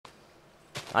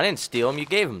I didn't steal them. You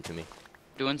gave them to me.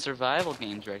 Doing survival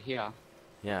games right here.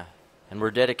 Yeah. And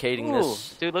we're dedicating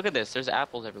this... Dude, look at this. There's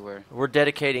apples everywhere. We're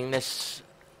dedicating this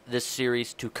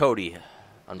series to Cody.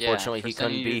 Unfortunately, he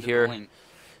couldn't be here.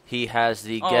 He has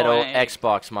the ghetto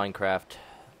Xbox Minecraft.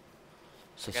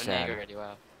 So sad. I got an egg already,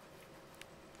 wow.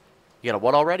 You got a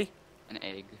what already? An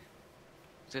egg.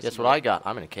 Guess what I got?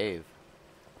 I'm in a cave.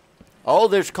 Oh,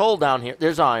 there's coal down here.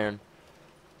 There's iron.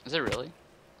 Is it really?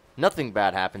 Nothing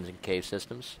bad happens in cave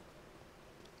systems.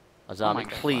 A zombie,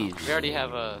 please. Wow. We already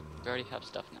have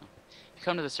stuff now. If you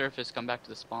come to the surface, come back to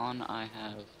the spawn. I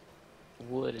have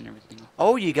wood and everything.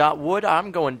 Oh, you got wood?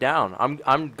 I'm going down.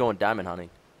 I'm going diamond hunting.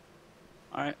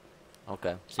 All right.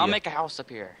 Okay. I'll make a house up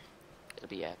here. It'll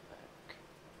be epic.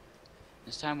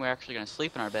 This time we're actually gonna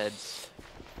sleep in our beds.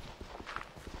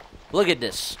 Look at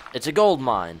this. It's a gold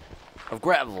mine of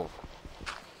gravel.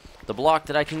 The block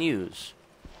that I can use.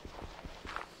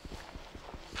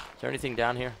 Is there anything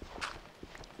down here?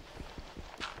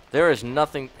 There is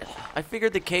nothing. I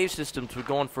figured the cave systems were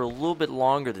going for a little bit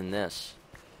longer than this.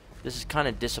 This is kind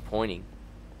of disappointing.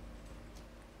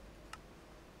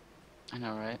 I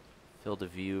know, right? Field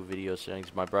of view, video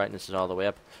settings. My brightness is all the way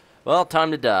up. Well, time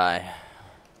to die.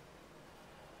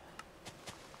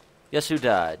 Guess who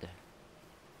died?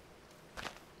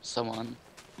 Someone.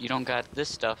 You don't got this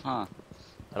stuff, huh?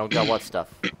 I don't got what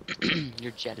stuff?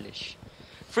 You're jealous.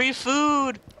 Free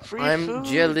food! Free I'm food!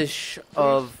 jealous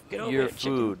of your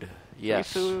food.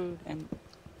 Yes. Free food and...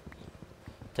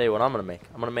 Tell you what I'm going to make.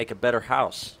 I'm going to make a better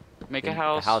house. Make a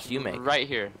house. The house you make. Right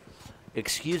here.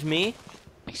 Excuse me?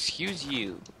 Excuse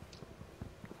you.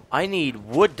 I need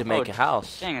wood to make a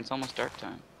house. Dang, it's almost dark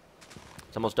time.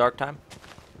 It's almost dark time?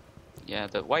 Yeah,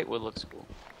 the white wood looks cool.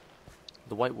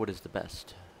 The white wood is the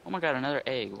best. Oh my god, another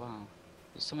egg. Wow.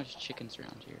 There's so much chickens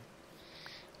around here.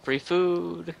 Free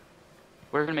food.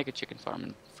 We're gonna make a chicken farm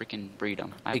and freaking breed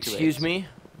them. Excuse me?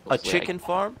 A chicken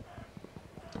farm?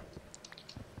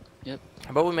 Yep.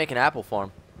 How about we make an apple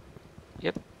farm?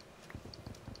 Yep.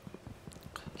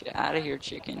 Get out of here,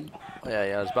 chicken. Oh,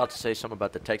 yeah, I was about to say something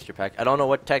about the texture pack. I don't know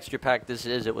what texture pack this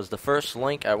is. It was the first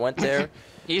link. I went there.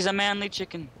 He's a manly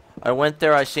chicken. I went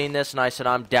there, I seen this, and I said,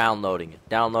 I'm downloading it.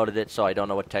 Downloaded it, so I don't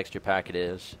know what texture pack it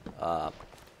is. I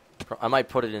might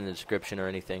put it in the description or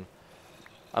anything.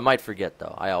 I might forget,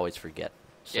 though. I always forget.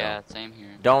 So yeah, same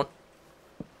here. Don't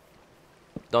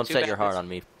set your heart on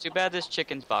me. Too bad this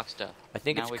chicken's boxed up. I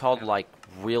think it's called, like,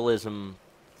 Realism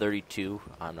 32.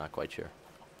 I'm not quite sure.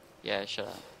 Yeah, shut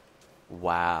up.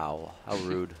 Wow. How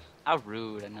rude. How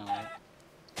rude, I know.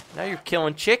 Now you're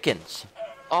killing chickens.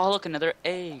 Oh, look, another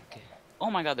egg. Oh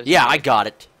my god, there's Yeah, I got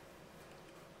it.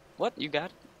 What? You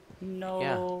got it? No.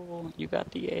 Yeah. You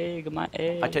got the egg, my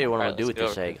egg. I tell you what I'm going to do with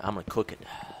this egg. I'm going to cook it.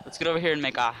 Let's get over here and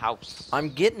make our house. I'm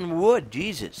getting wood.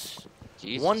 Jesus.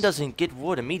 Jesus. One doesn't get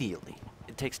wood immediately.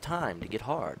 It takes time to get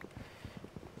hard.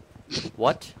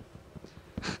 What?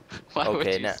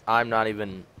 Okay, now, I'm not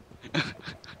even...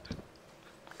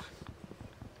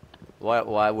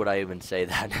 Why would I even say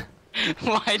that?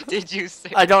 Why did you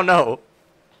say I don't know.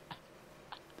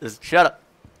 Just shut up.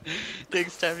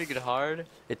 Takes time to get hard?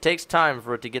 It takes time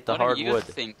for it to get the hard wood. What are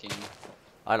you thinking?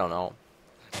 I don't know.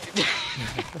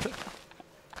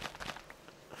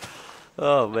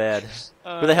 Oh, man.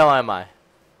 Where the hell am I?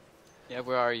 Yeah,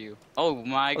 where are you? Oh,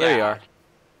 my God. There you are.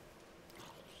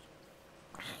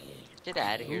 Get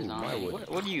out of here,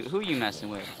 zombie. Who are you messing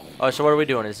with? Oh, so what are we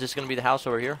doing? Is this going to be the house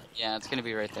over here? Yeah, it's going to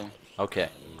be right there. Okay.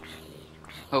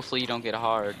 Hopefully you don't get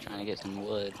hard trying to get some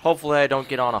wood. Hopefully I don't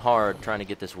get on a hard trying to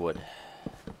get this wood.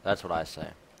 That's what I say.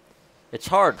 It's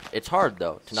hard. It's hard,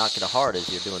 though, to not get a hard as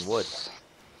you're doing wood.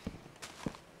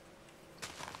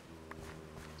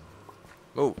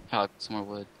 Move. Oh, some more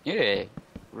wood. Yeah,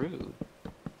 rude.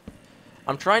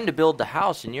 I'm trying to build the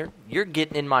house, and you're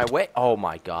getting in my way. Oh,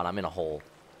 my God, I'm in a hole.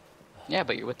 Yeah,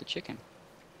 but you're with the chicken.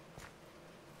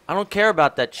 I don't care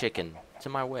about that chicken. It's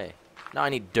in my way. Now I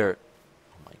need dirt.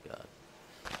 Oh, my God.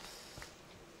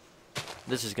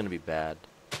 This is going to be bad.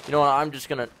 You know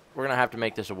what? We're going to have to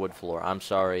make this a wood floor. I'm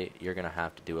sorry. You're going to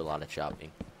have to do a lot of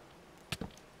chopping.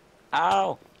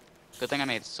 Ow! Good thing I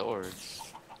made swords.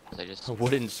 I just...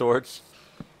 Wooden swords?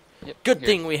 Yep, Good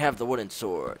thing we have the wooden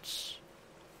swords.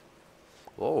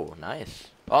 Whoa, nice.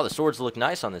 Oh, the swords look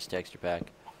nice on this texture pack.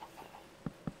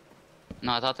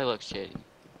 No, I thought they looked shitty.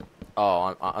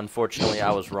 Oh, unfortunately,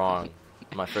 I was wrong.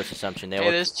 My first assumption.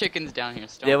 Hey, there's chickens down here.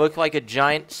 They look like a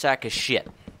giant sack of shit.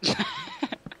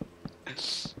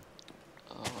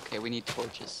 Oh, okay, we need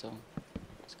torches, so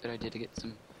it's a good idea to get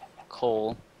some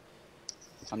coal.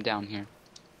 I'm down here.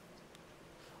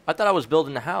 I thought I was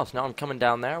building a house. Now I'm coming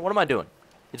down there. What am I doing?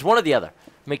 It's one or the other.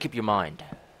 Make up your mind.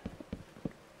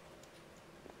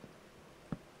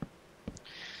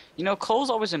 You know, coal's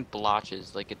always in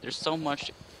blotches. Like, there's so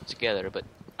much together, but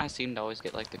I seem to always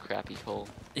get, like, the crappy coal.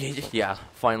 Yeah,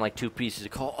 find like 2 pieces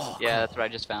of coal. Oh, Yeah, coal. that's what I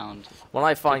just found. When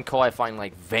I find coal, I find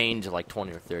like veins of like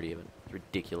 20 or 30 of it. It's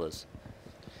ridiculous.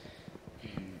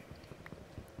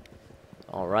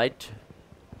 All right.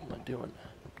 What am I doing?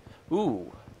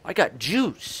 Ooh, I got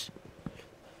juice.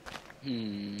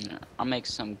 I'll make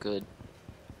some good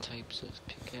types of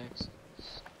pickaxes.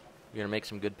 You're gonna make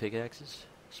some good pickaxes?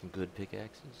 Some good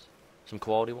pickaxes? Some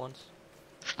quality ones?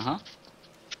 Uh-huh.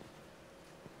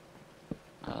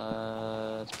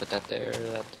 Let's put that there,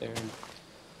 that there.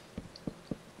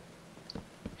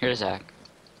 Here's Zach.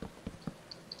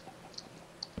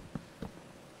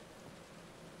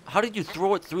 How did you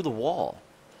throw it through the wall?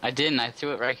 I didn't. I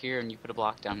threw it right here, and you put a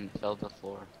block down and it fell to the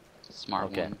floor. Smart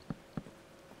Okay. one.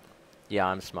 Yeah,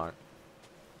 I'm smart.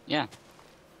 Yeah.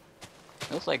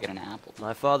 It looks like an apple.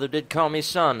 My father did call me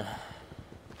son.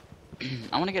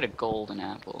 I want to get a golden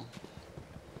apple.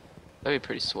 That'd be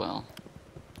pretty swell.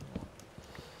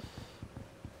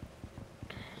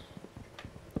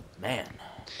 Man.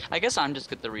 I guess I'm just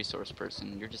the resource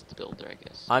person. You're just the builder, I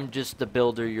guess. I'm just the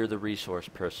builder, you're the resource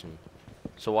person.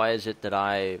 So why is it that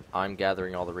I'm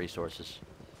gathering all the resources?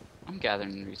 I'm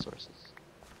gathering resources.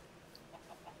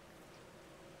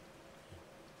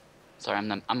 Sorry,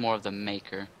 I'm more of the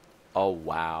maker. Oh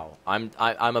wow. I'm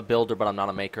a builder, but I'm not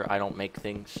a maker. I don't make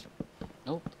things.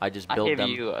 Nope. I just I build gave them.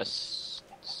 you a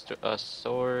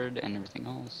sword and everything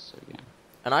else, so yeah.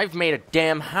 And I've made a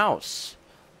damn house.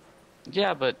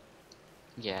 Yeah, but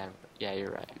yeah,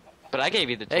 you're right. But I gave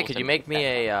you the tools. Hey, could you make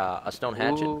me a stone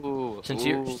hatchet? Ooh,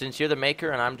 Since you're the maker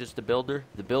and I'm just the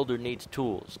builder needs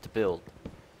tools to build.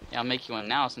 Yeah, I'll make you one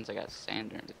now since I got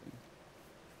sand and everything.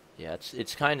 Yeah,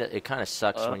 it kind of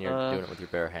sucks when you're doing it with your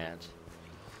bare hands.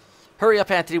 Hurry up,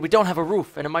 Anthony. We don't have a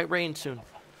roof, and it might rain soon.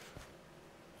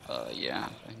 Yeah,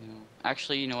 I know.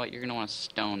 Actually, you know what? You're gonna want a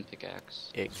stone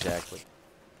pickaxe. Exactly.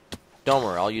 Don't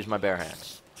worry, I'll use my bare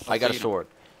hands. I got a sword.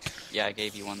 Yeah, I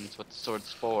gave you one. That's what the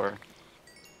sword's for.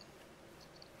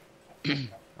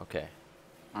 Okay.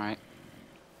 All right.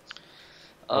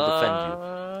 I'll defend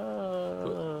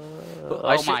you.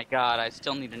 Oh my god! I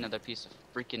still need another piece of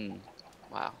freaking.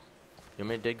 Wow. You want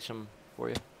me to dig some for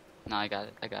you? No, I got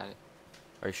it. I got it.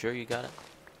 Are you sure you got it?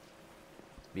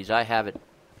 Because I have it.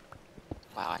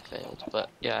 Wow, I failed. But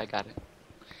yeah, I got it.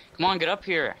 Come on, get up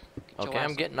here. Get Okay,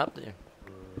 I'm getting up there.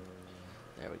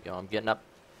 There we go. I'm getting up.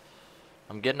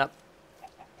 I'm getting up.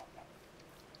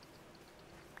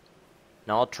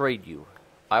 Now I'll trade you.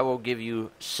 I will give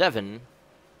you 7, and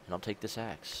I'll take this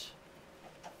axe.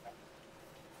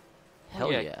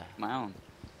 Hell yeah. My own.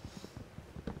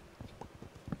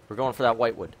 We're going for that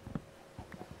whitewood.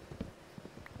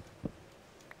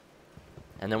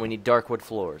 And then we need darkwood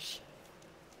floors.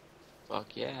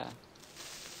 Fuck yeah.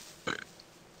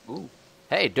 Ooh.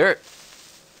 Hey, dirt.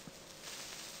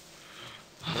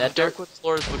 That darkwood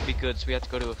floors would be good, so we have to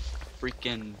go to a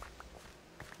freaking,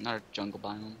 not a jungle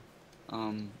biome,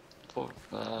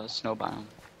 snow biome.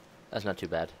 That's not too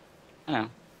bad. I know.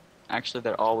 Actually,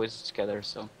 they're always together,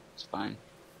 so it's fine.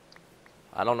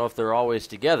 I don't know if they're always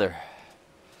together.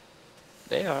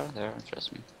 They are,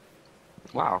 trust me.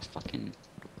 Wow, fucking.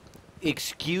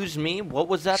 Excuse me? What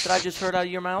was that I just heard out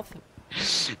of your mouth?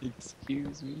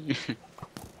 Excuse me.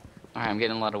 Alright, I'm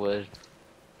getting a lot of wood.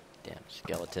 Damn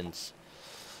skeletons.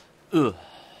 Ugh.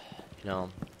 You know,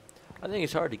 I think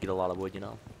it's hard to get a lot of wood, you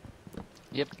know.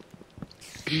 Yep.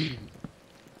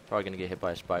 Probably gonna get hit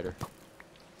by a spider.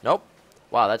 Nope.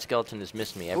 Wow, that skeleton has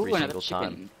missed me every single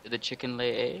time. Did the chicken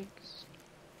lay eggs?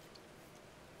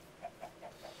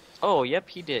 Oh, yep,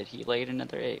 he did. He laid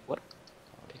another egg. What?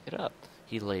 Pick it up.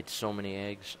 He laid so many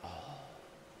eggs. Oh.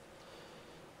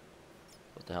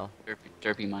 What the hell?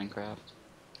 Derpy Minecraft.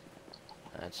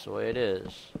 That's the way it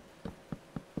is.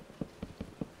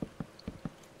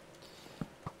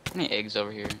 How many eggs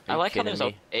over here? I like how there's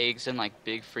eggs in like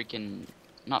big freaking,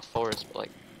 not forests, but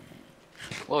like.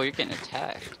 Whoa, you're getting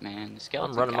attacked, man. The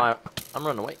skeleton. I'm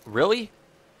running away. Really?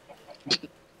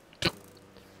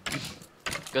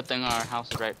 Good thing our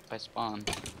house is right by spawn.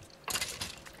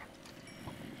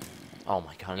 Oh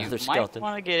my god, another You skeleton.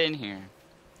 might want to get in here.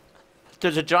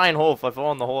 There's a giant hole. If I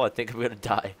fall in the hole, I think I'm gonna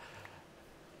die.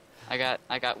 I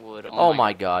got wood. Oh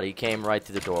my god, he came right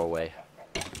through the doorway.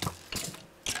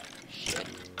 Shit.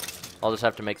 I'll just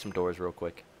have to make some doors real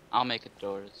quick. I'll make the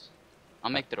doors.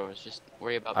 I'll make the doors. Just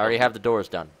worry about. I already have the doors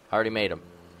done. I already made them.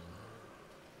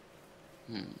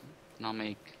 And I'll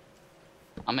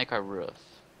make our roof.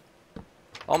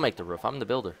 I'll make the roof. I'm the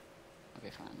builder.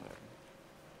 Okay, fine, whatever.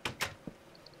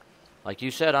 Like you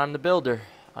said, I'm the builder.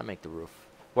 I make the roof.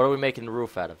 What are we making the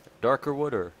roof out of? Darker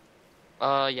wood or?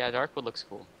 Yeah, Darkwood looks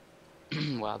cool.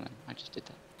 Wow, man, I just did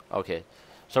that. Okay.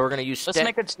 So we're gonna use.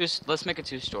 Let's make a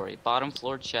two-story. Bottom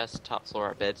floor chest, top floor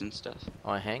our beds and stuff.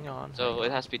 Oh, hang on. So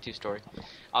it has to be two-story.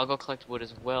 I'll go collect wood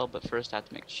as well, but first I have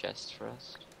to make chests for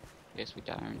us. I guess we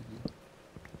die iron here.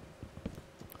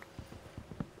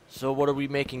 So what are we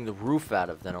making the roof out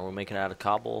of then? Are we making it out of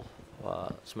cobble,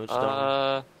 smooth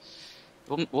stone?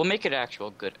 We'll make it actual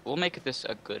good. We'll make this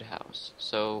a good house.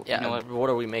 So Yeah. you know what? What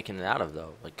are we making it out of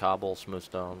though? Like cobble, smooth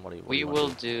stone? What do you? We will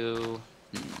do.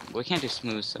 We can't do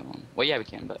smooth stone. Well, yeah, we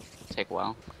can, but it'll take a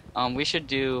while. We should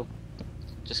do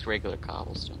just regular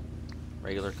cobblestone.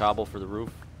 Regular cobble for the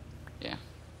roof. Yeah.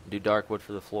 Do dark wood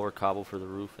for the floor, cobble for the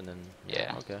roof, and then.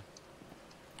 Yeah. Okay.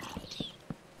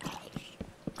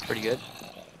 Pretty good.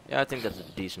 Yeah, I think that's a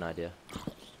decent idea.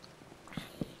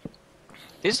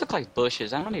 These look like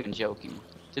bushes. I'm not even joking.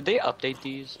 Did they update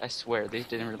these? I swear, these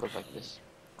didn't really look like this.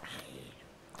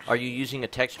 Are you using a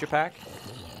texture pack?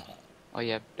 Oh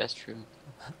yeah, that's true.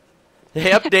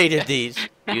 They updated these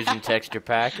using texture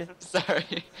pack.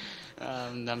 Sorry.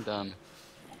 I'm dumb.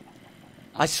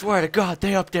 I swear to God,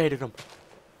 they updated them.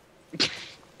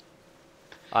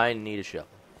 I need a shovel.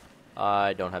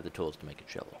 I don't have the tools to make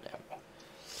a shovel. Damn.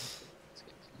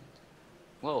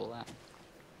 Whoa, wow.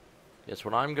 Guess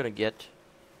what I'm gonna get?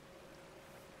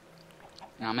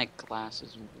 And I'll make glass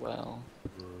as well.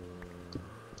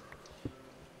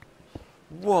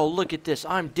 Whoa, look at this.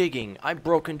 I'm digging. I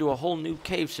broke into a whole new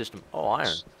cave system. Oh,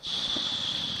 iron.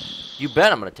 You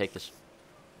bet I'm gonna take this.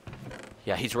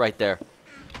 Yeah, he's right there.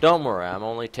 Don't worry, I'm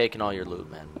only taking all your loot,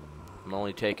 man. I'm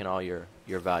only taking all your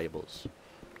valuables.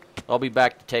 I'll be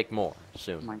back to take more Oh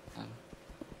soon. my god.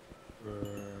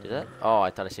 Did that? Oh, I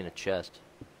thought I seen a chest.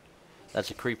 That's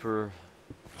a creeper,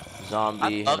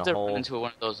 zombie, I'd love in to a run hole. into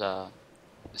one of those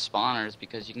spawners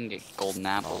because you can get golden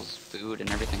apples, food,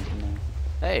 and everything from there.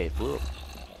 Hey, it blew up.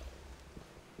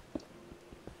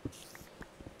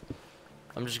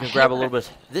 I'm just gonna grab a little bit.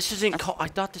 This isn't coal. I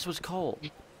thought this was coal.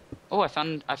 Oh, I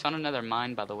found another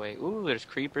mine, by the way. Ooh, there's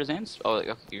creepers and oh,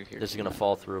 okay, you're here. This is gonna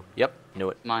fall through. Yep, knew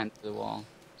it. Mine through the wall.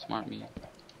 Smart me.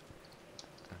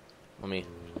 Let me.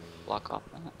 Block off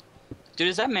that. Dude,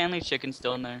 is that manly chicken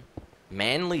still in there?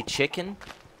 Manly chicken?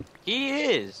 He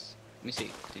is. Let me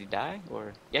see. Did he die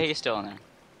or? Yeah, he's still in there.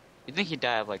 You think he'd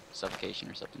die of like suffocation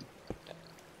or something?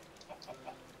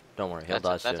 Don't worry, he'll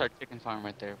die soon. That's our chicken farm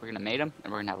right there. We're gonna mate him,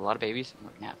 and we're gonna have a lot of babies, and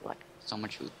we're gonna have like so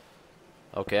much food.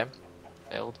 Okay.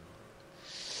 Failed.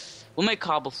 We'll make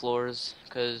cobble floors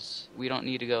because we don't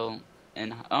need to go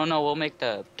and oh no, we'll make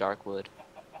the dark wood.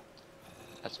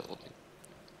 That's what we'll do.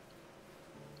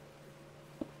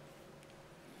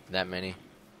 That many.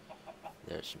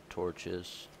 There's some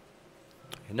torches.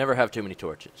 You never have too many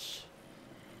torches.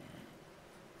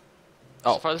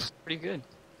 So Oh. far this is pretty good.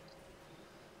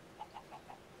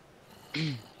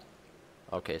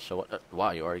 Okay, so what?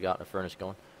 Wow, you already got a furnace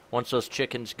going. Once those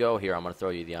chickens go, here, I'm gonna throw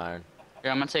you the iron.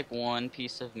 Here, I'm gonna take one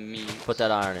piece of meat. Put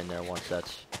that iron in there once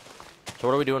that's. So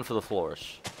what are we doing for the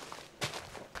floors?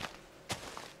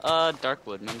 Dark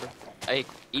wood, remember? Hey,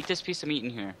 eat this piece of meat in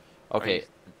here. Okay,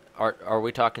 are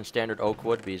we talking standard oak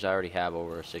wood? Because I already have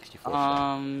over a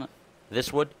 64.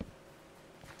 This wood?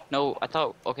 No, I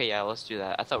thought. Okay, yeah, let's do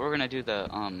that. I thought we were gonna do the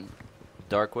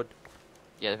Dark wood?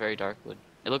 Yeah, the very dark wood.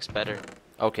 It looks better.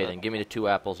 Okay, then give me the 2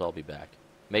 apples. I'll be back.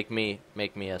 Make me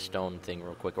a stone thing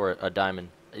real quick, or a diamond.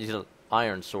 He's an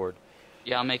iron sword.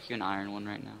 Yeah, I'll make you an iron one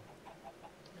right now.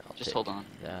 Just hold on.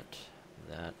 That.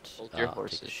 Hold your I'll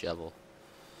horses. take the shovel.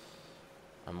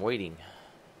 I'm waiting.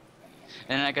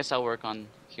 And then I guess I'll work on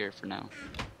here for now.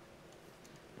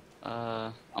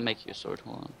 I'll make you a sword.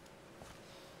 Hold on.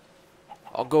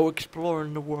 I'll go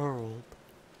exploring the world.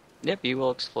 Yep, you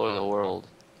will explore the world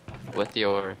with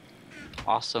your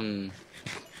awesome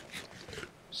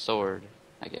sword,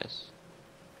 I guess.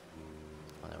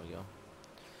 Oh, there we go.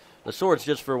 The sword's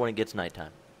just for when it gets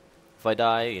nighttime. If I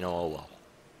die, you know, oh well.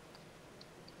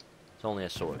 It's only a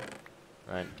sword,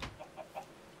 right?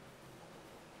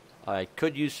 I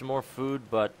could use some more food,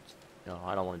 but no,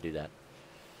 I don't want to do that.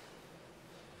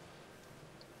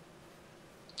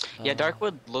 Yeah,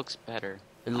 darkwood looks better.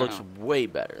 It looks way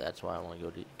better. That's why I want to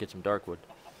go get some darkwood.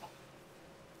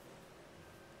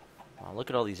 Wow,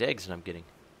 look at all these eggs that I'm getting.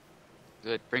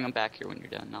 Good. Bring them back here when you're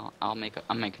done.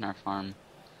 I'm making our farm.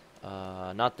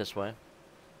 Not this way.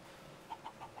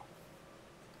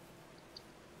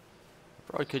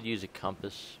 Probably could use a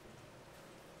compass.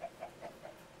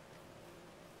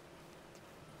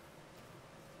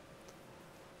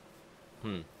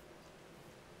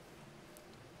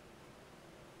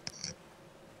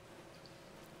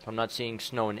 I'm not seeing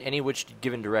snow in any which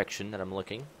given direction that I'm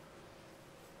looking.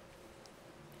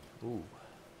 Ooh.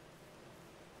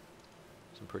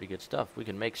 Some pretty good stuff. We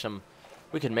can make some.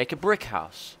 We can make a brick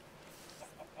house.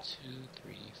 2,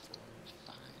 3,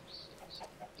 4, 5, 6,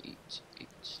 8, 8.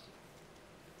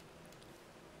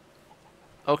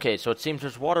 Okay, so it seems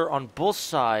there's water on both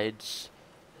sides.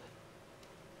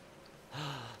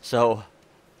 So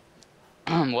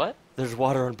What? there's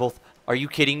water on both. Are you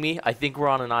kidding me? I think we're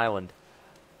on an island.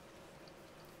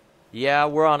 Yeah,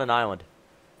 we're on an island.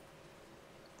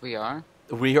 We are?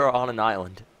 We are on an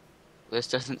island. This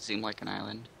doesn't seem like an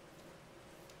island.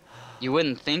 You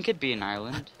wouldn't think it'd be an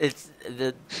island. It's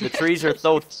the trees are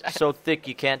so thick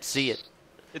you can't see it.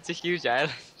 It's a huge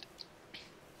island.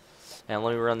 And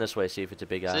let me run this way, see if it's a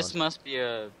big So island. this must be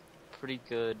a pretty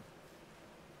good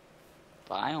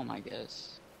biome, I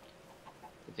guess.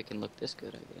 If it can look this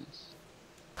good, I guess.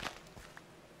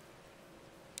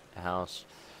 A house.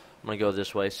 I'm gonna go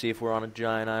this way, see if we're on a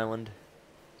giant island.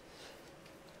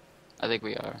 I think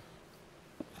we are.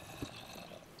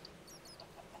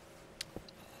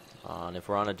 And if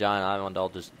we're on a giant island, I'll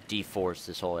just deforest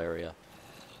this whole area.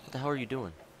 What the hell are you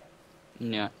doing?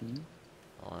 Yeah.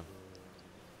 Hold on.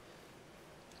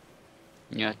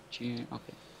 Yeah.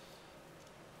 Okay.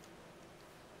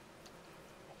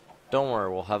 Don't worry,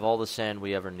 we'll have all the sand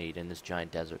we ever need in this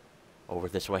giant desert. Over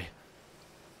this way.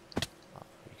 Oh,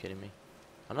 are you kidding me?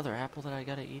 Another apple that I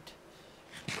gotta eat?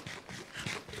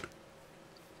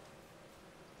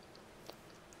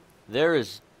 There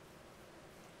is...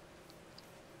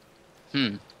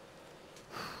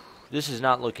 This is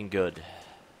not looking good.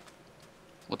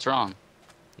 What's wrong?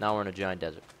 Now we're in a giant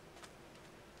desert.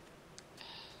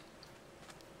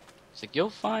 It's like, you'll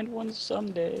find one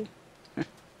someday.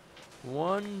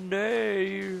 One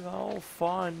day I'll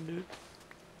find it.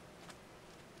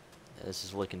 Yeah, this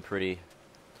is looking pretty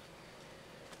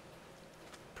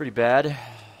bad.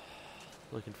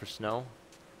 Looking for snow.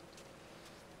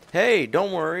 Hey,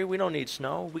 don't worry, we don't need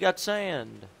snow. We got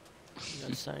sand. We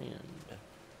got sand.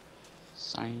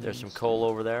 Science. There's some coal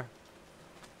over there.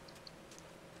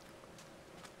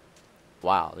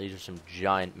 Wow, these are some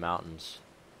giant mountains.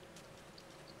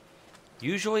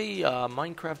 Usually,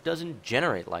 Minecraft doesn't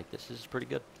generate like this. This is pretty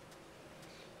good.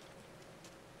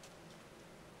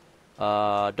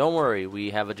 Don't worry,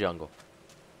 we have a jungle.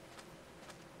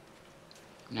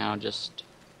 Now just...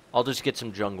 I'll just get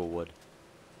some jungle wood.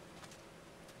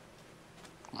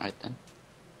 Alright then.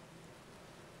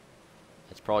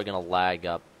 It's probably gonna lag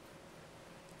up.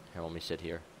 Here, let me sit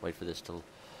here. Wait for this to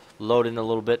load in a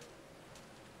little bit.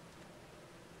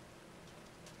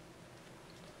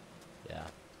 Yeah.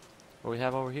 What do we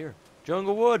have over here?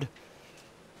 Jungle wood!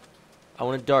 I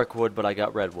wanted dark wood, but I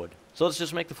got redwood. So let's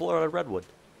just make the floor out of redwood.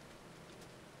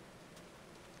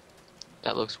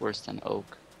 That looks worse than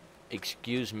oak.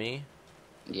 Excuse me?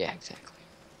 Yeah, exactly.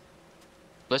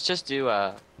 Let's just do,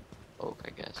 oak,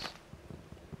 I guess.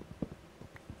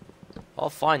 I'll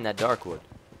find that dark wood.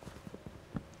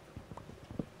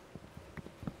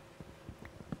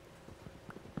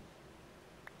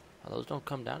 Oh, those don't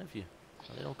come down if you...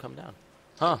 Oh, they don't come down.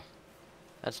 Huh.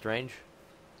 That's strange.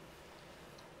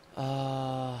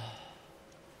 That's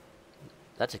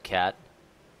a cat.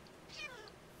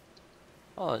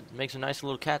 Oh, it makes a nice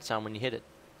little cat sound when you hit it.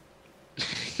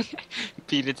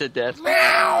 Beat it to death.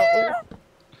 Meow!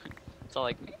 It's all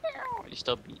like, meow. You're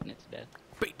still beating it to death.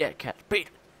 Beat that cat. Beat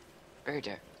it.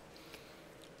 Murder.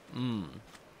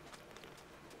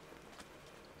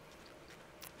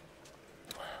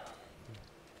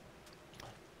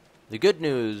 The good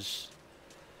news...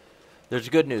 There's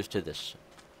good news to this.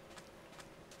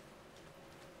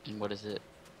 And what is it?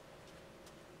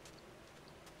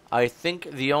 I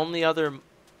think the only other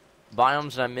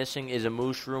biomes I'm missing is a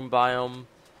mushroom biome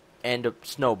and a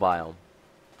snow biome.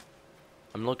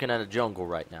 I'm looking at a jungle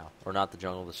right now. Or not the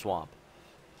jungle, the swamp.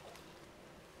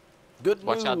 Good news.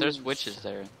 Watch out, there's witches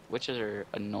there. Witches are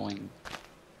annoying.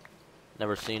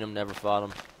 Never seen them, never fought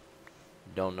them.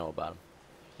 Don't know about them.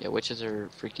 Yeah, witches are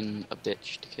freaking a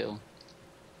bitch to kill.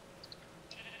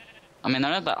 I mean,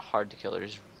 they're not that hard to kill.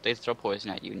 They throw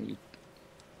poison at you and you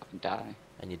fucking die.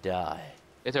 And you die.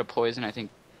 They throw poison, I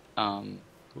think, Who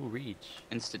reads?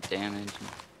 instant damage.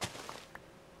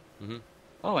 Mm-hmm.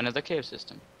 Oh, another cave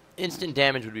system. Instant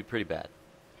damage would be pretty bad.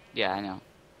 Yeah, I know.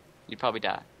 You'd probably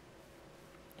die.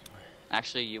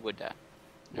 Actually, you would die.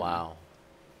 Wow.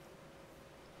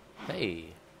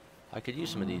 Hey, I could use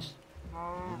some of these.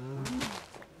 I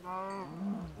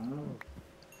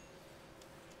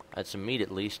had some meat at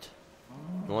least.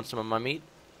 You want some of my meat?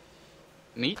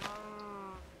 Meat?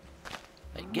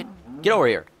 Hey, get over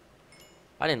here.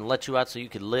 I didn't let you out so you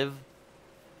could live.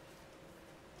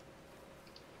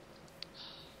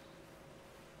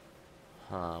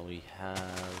 We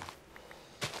have...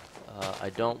 I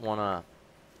don't want to...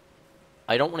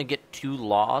 I don't want to get too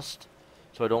lost,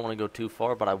 so I don't want to go too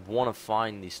far, but I want to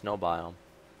find the snow biome.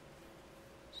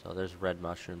 So there's red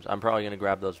mushrooms. I'm probably going to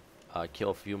grab those,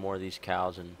 kill a few more of these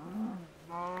cows,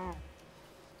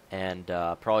 and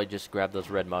probably just grab those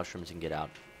red mushrooms and get out.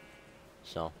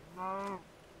 So a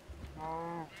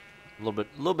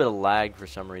little bit of lag for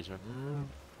some reason.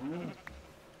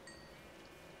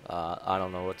 I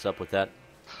don't know what's up with that.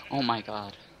 Oh my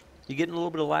god. You getting a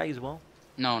little bit of lag as well?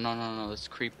 No, this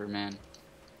creeper, man.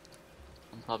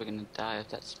 I'm probably gonna die if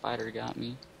that spider got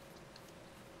me.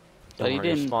 Don't But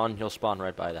worry, he didn't. he'll spawn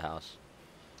right by the house.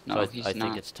 No, So he's I not.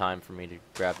 think it's time for me to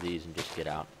grab these and just get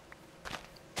out.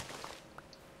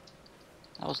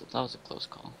 That was a close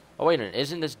call. Oh wait a minute,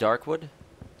 isn't this Darkwood?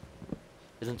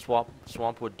 Isn't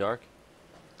Swampwood dark?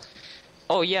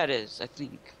 Oh yeah, it is. I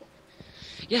think.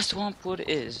 Yeah, Swampwood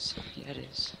is. Yeah, it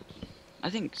is. I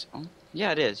think so.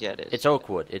 Yeah, it is. Yeah, it is. It's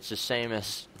Oakwood. It's the same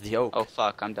as the oak. Oh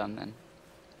fuck, I'm done then.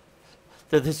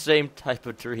 They're the same type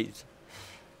of trees.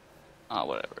 Oh,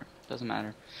 whatever. Doesn't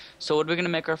matter. So, what are we gonna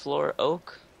make our floor?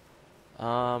 Oak?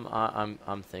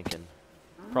 I'm thinking,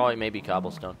 probably maybe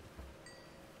cobblestone.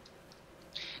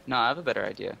 No, I have a better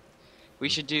idea. We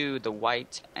should do the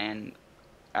white and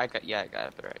I got a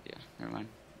better idea. Never mind.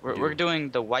 We're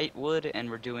doing the white wood and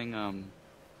we're doing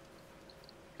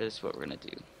this is what we're gonna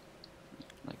do.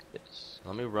 Like this.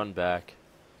 Let me run back.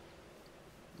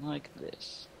 Like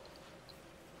this.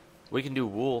 We can do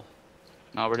wool.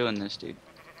 No, we're doing this, dude.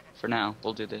 For now,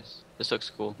 we'll do this. This looks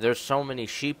cool. There's so many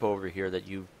sheep over here that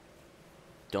you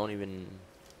shouldn't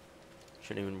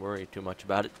even worry too much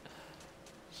about it.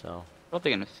 So,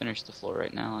 Probably gonna finish the floor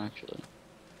right now, actually.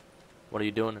 what are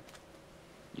you doing?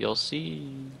 You'll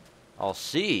see. I'll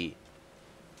see.